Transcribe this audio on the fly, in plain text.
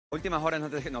Últimas horas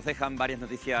nos dejan varias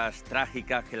noticias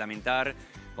trágicas que lamentar,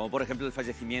 como por ejemplo el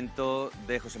fallecimiento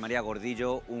de José María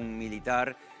Gordillo, un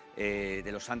militar de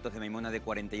Los Santos de Maimona de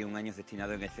 41 años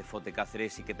destinado en el CEFOT de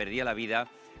Cáceres y que perdía la vida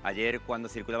ayer cuando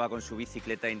circulaba con su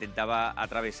bicicleta e intentaba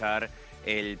atravesar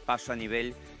el paso a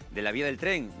nivel de la vía del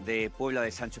tren de Puebla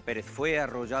de Sancho Pérez. Fue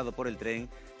arrollado por el tren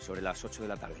sobre las 8 de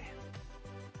la tarde.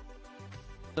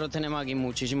 Nosotros tenemos aquí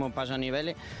muchísimos pasos a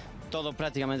niveles, todos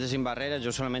prácticamente sin barreras.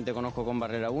 Yo solamente conozco con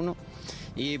barrera 1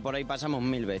 y por ahí pasamos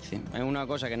 1000 veces. Es una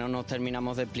cosa que no nos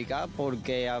terminamos de explicar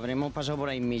porque habremos pasado por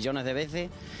ahí millones de veces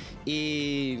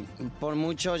y por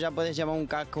mucho ya puedes llevar un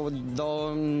casco,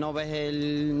 no ves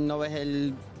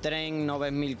el tren, no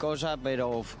ves 1000 cosas,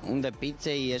 pero un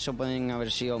despiste y eso pueden haber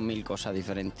sido 1000 cosas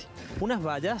diferentes. ¿Unas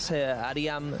vallas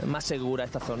harían más segura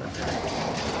esta zona?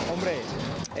 Hombre,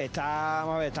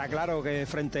 está claro que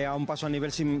frente a un paso a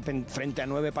nivel frente a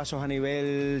 9 pasos a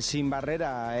nivel sin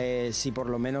barrera, si por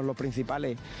lo menos los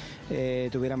principales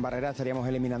tuvieran barreras, estaríamos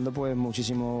eliminando pues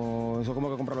muchísimo. Eso es como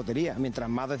que comprar lotería. Mientras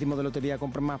más decimos de lotería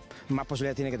compras, más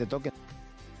posibilidades tiene que te toquen.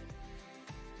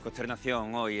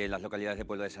 Consternación hoy en las localidades de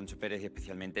Puebla de Sancho Pérez y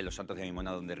especialmente en Los Santos de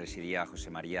Maimona, donde residía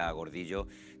José María Gordillo.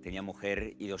 Tenía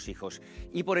mujer y 2 hijos.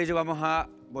 Y por ello vamos a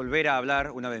volver a hablar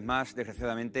una vez más,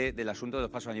 desgraciadamente, del asunto de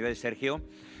los pasos a nivel. Sergio,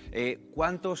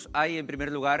 ¿cuántos hay en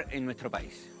primer lugar en nuestro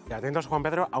país? Y atentos, Juan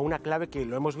Pedro, a una clave que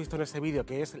lo hemos visto en este vídeo,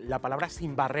 que es la palabra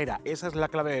sin barrera. Esa es la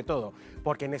clave de todo,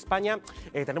 porque en España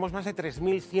tenemos más de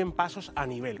 3100 pasos a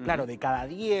nivel. Claro, de cada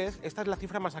 10, esta es la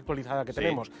cifra más actualizada que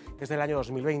tenemos, que es del año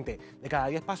 2020. De cada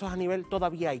 10 pasos a nivel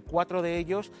todavía hay 4 de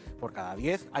ellos, por cada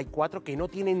 10 hay 4 que no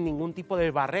tienen ningún tipo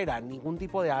de barrera, ningún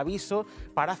tipo de aviso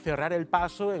para cerrar el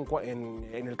paso en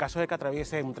el caso de que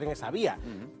atraviese un tren esa vía.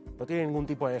 No tiene ningún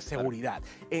tipo de seguridad.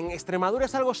 En Extremadura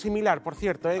es algo similar, por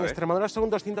cierto. En Extremadura son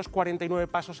 249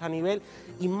 pasos a nivel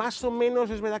y más o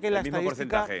menos es verdad que la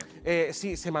estadística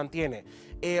sí se mantiene.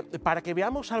 Para que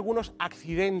veamos algunos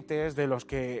accidentes de los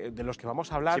que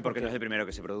vamos a hablar. Sí, porque no es el primero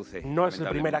que se produce. No es el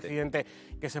primer accidente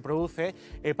que se produce.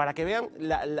 Para que vean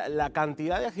la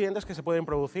cantidad de accidentes que se pueden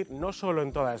producir, no solo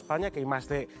en toda España, que hay más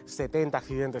de 70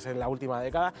 accidentes en la última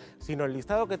década, sino el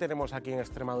listado que tenemos aquí en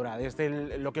Extremadura.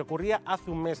 Desde lo que ocurría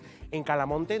hace un mes en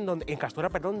Castora,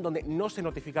 donde no se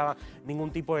notificaba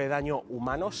ningún tipo de daño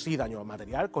humano, sí daño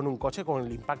material, con un coche, con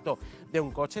el impacto de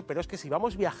un coche, pero es que si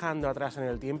vamos viajando atrás en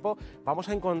el tiempo, vamos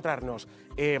a encontrarnos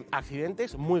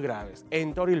accidentes muy graves.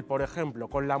 En Toril, por ejemplo,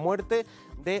 con la muerte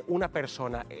de una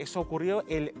persona. Eso ocurrió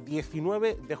el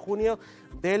 19 de junio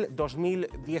del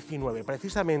 2019.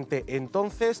 Precisamente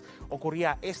entonces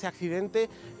ocurría ese accidente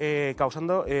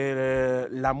causando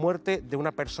la muerte de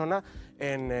una persona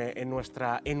en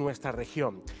nuestra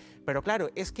región. Pero claro,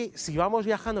 es que si vamos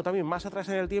viajando también más atrás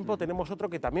en el tiempo, tenemos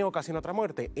otro que también ocasiona otra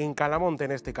muerte. En Calamonte,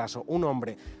 en este caso, un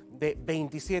hombre de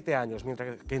 27 años,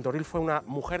 mientras que en Toril fue una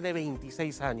mujer de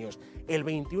 26 años, el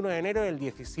 21 de enero del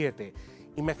 17.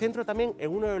 Y me centro también en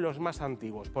uno de los más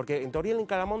antiguos, porque en Toril, en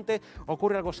Calamonte,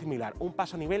 ocurre algo similar, un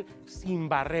paso a nivel sin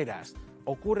barreras.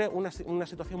 Ocurre una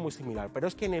situación muy similar, pero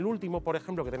es que en el último, por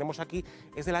ejemplo, que tenemos aquí,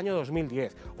 es del año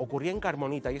 2010, ocurría en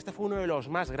Carmonita y este fue uno de los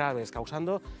más graves,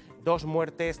 causando 2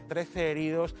 muertes, 13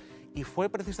 heridos, y fue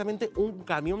precisamente un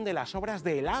camión de las obras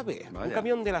del AVE, un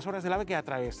camión de las obras del AVE que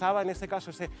atravesaba en este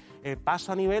caso ese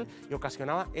paso a nivel y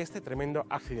ocasionaba este tremendo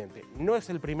accidente. No es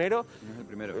el primero,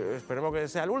 esperemos que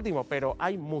sea el último, pero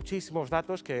hay muchísimos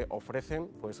datos que ofrecen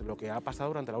pues lo que ha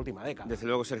pasado durante la última década. Desde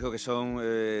luego, Sergio, que son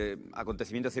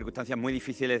acontecimientos, circunstancias muy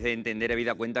difíciles de entender,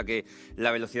 habida cuenta que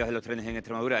la velocidad de los trenes en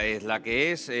Extremadura es la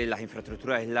que es, las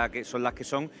infraestructuras son las que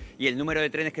son y el número de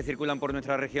trenes que circulan por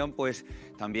nuestra región pues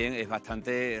también es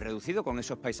bastante reducido con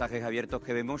esos paisajes abiertos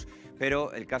que vemos,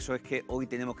 pero el caso es que hoy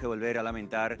tenemos que volver a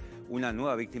lamentar una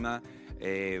nueva víctima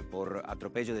por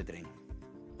atropello de tren.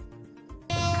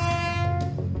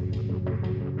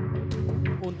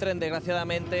 Un tren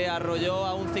desgraciadamente arrolló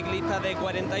a un ciclista de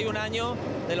 41 años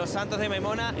de Los Santos de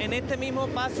Maimona en este mismo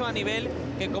paso a nivel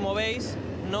que, como veis,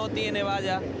 no tiene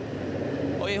valla.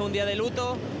 Hoy es un día de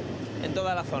luto en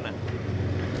toda la zona.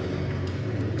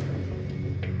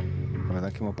 La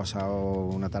verdad es que hemos pasado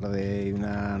una tarde y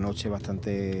una noche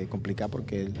bastante complicada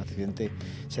porque el accidente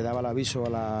se daba el aviso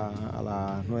a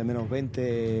las 9 menos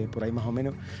 20, por ahí más o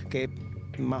menos, que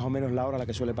es más o menos la hora a la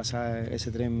que suele pasar ese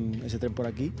tren por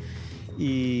aquí.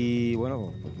 Y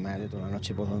bueno, pues, de toda la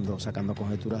noche pues, sacando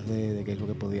conjeturas de qué es lo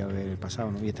que podía haber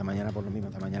pasado, ¿no? Y esta mañana por lo mismo,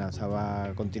 esta mañana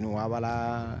continuaba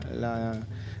la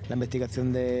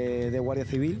investigación de Guardia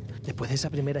Civil. Después de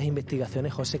esas primeras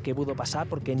investigaciones, José, ¿qué pudo pasar?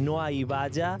 Porque no hay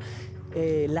valla,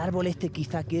 el árbol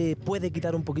quizá que puede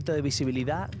quitar un poquito de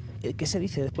visibilidad. ¿Qué se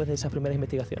dice después de esas primeras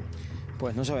investigaciones?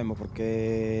 Pues no sabemos,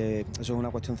 porque eso es una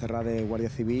cuestión cerrada de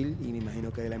Guardia Civil y me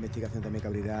imagino que la investigación también que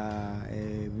abrirá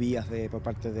vías por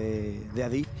parte de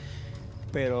ADI.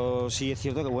 Pero sí es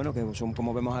cierto que bueno, que son,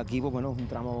 como vemos aquí, pues bueno, es un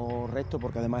tramo recto,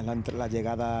 porque además la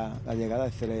llegada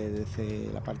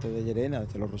desde la parte de Llerena,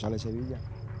 desde Los Rosales, Sevilla,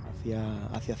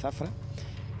 hacia Zafra.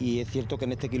 Y es cierto que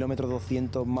en este kilómetro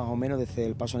 200 más o menos, desde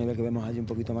el paso a nivel que vemos allí un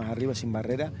poquito más arriba, sin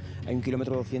barrera, hay un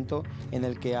kilómetro 200 en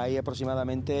el que hay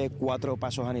aproximadamente 4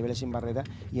 pasos a nivel sin barrera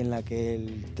y en la que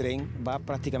el tren va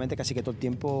prácticamente casi que todo el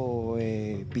tiempo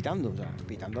pitando, o sea,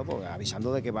 pitando, pues,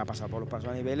 avisando de que va a pasar por los pasos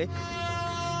a niveles.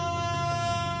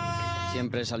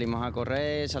 Siempre salimos a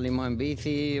correr, salimos en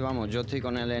bici, vamos, yo estoy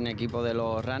con él en equipo de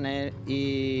los runners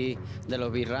y de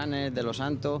los big-runners, de Los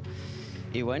Santos.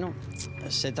 Y bueno,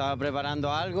 se estaba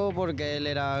preparando algo porque él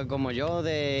era como yo,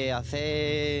 de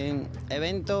hacer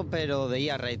eventos, pero de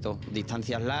ir a retos,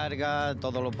 distancias largas,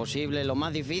 todo lo posible, lo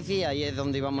más difícil, ahí es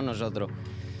donde íbamos nosotros.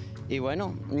 Y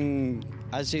bueno,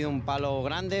 ha sido un palo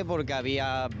grande porque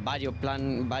había varios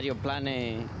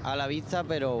planes a la vista,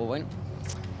 pero bueno,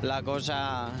 la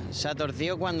cosa se ha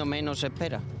torcido cuando menos se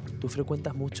espera. ¿Tú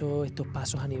frecuentas mucho estos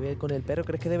pasos a nivel con el perro?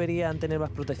 ¿Crees que deberían tener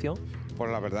más protección?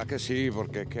 Pues la verdad que sí,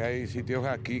 porque es que hay sitios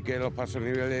aquí que los pasos a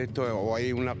nivel o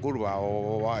hay una curva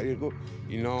o algo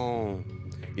y no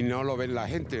lo ven la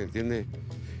gente, ¿entiendes?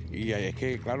 Y es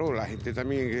que, claro, la gente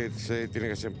también tiene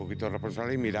que ser un poquito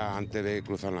responsable y mirar antes de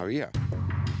cruzar la vía.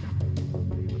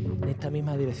 En esta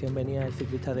misma dirección venía el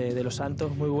ciclista de Los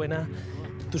Santos, muy buena.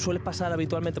 ¿Tú sueles pasar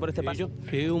habitualmente por este paso?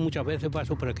 Sí, muchas veces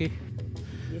paso por aquí.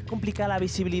 ¿Y es complicada la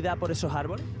visibilidad por esos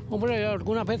árboles? Hombre,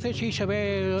 algunas veces sí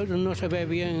no se ve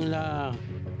bien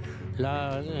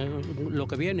lo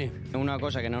que viene. Es una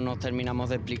cosa que no nos terminamos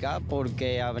de explicar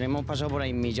porque habremos pasado por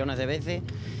ahí millones de veces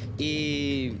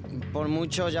y por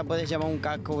mucho ya puedes llevar un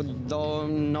casco,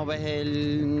 no ves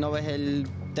el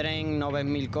tren, no ves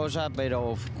 1000 cosas,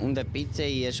 pero un despiste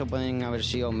y eso pueden haber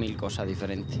sido 1000 cosas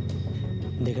diferentes.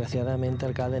 Desgraciadamente,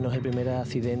 alcalde, no es el primer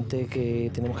accidente que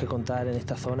tenemos que contar en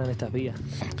esta zona, en estas vías.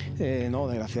 No,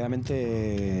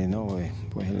 desgraciadamente no.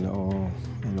 Pues en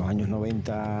los años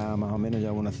 90 más o menos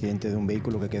ya hubo un accidente de un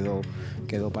vehículo que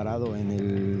quedó parado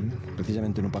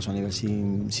precisamente en un paso a nivel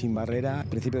sin barrera. A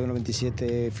principios del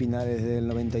 97, finales del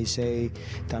 96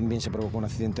 también se provocó un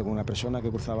accidente con una persona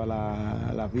que cruzaba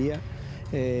las vías.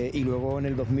 Y luego en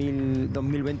el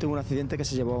 2020 hubo un accidente que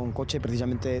se llevó a un coche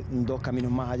precisamente 2 caminos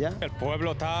más allá. El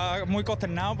pueblo está muy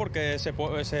consternado porque ese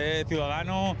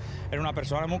ciudadano era una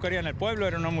persona muy querida en el pueblo,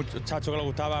 era un muchacho que le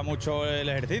gustaba mucho el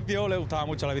ejercicio, le gustaba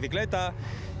mucho la bicicleta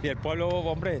y el pueblo,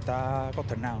 hombre, está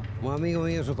consternado. Un amigo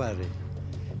mío, su padre,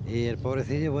 y el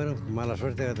pobrecillo, bueno, mala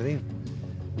suerte que ha tenido.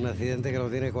 Un accidente que lo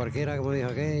tiene cualquiera, como dijo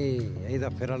aquel, y ha ido a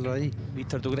esperarlo allí.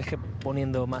 Víctor, ¿tú crees que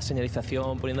poniendo más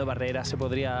señalización, poniendo barreras, se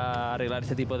podría arreglar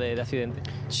este tipo de accidentes?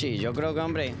 Sí, yo creo que,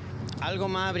 hombre, algo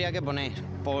más habría que poner,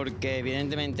 porque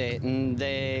evidentemente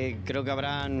creo que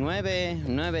habrá 9,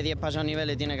 10 pasos a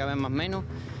niveles, tiene que haber más o menos,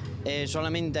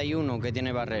 solamente hay uno que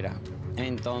tiene barrera.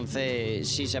 Entonces,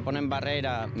 si se ponen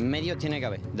barreras, medios tiene que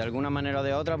haber, de alguna manera o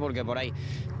de otra, porque por ahí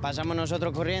pasamos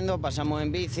nosotros corriendo, pasamos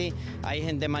en bici, hay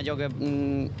gente mayor que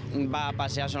va a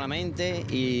pasear solamente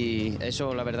y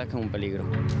eso la verdad es que es un peligro.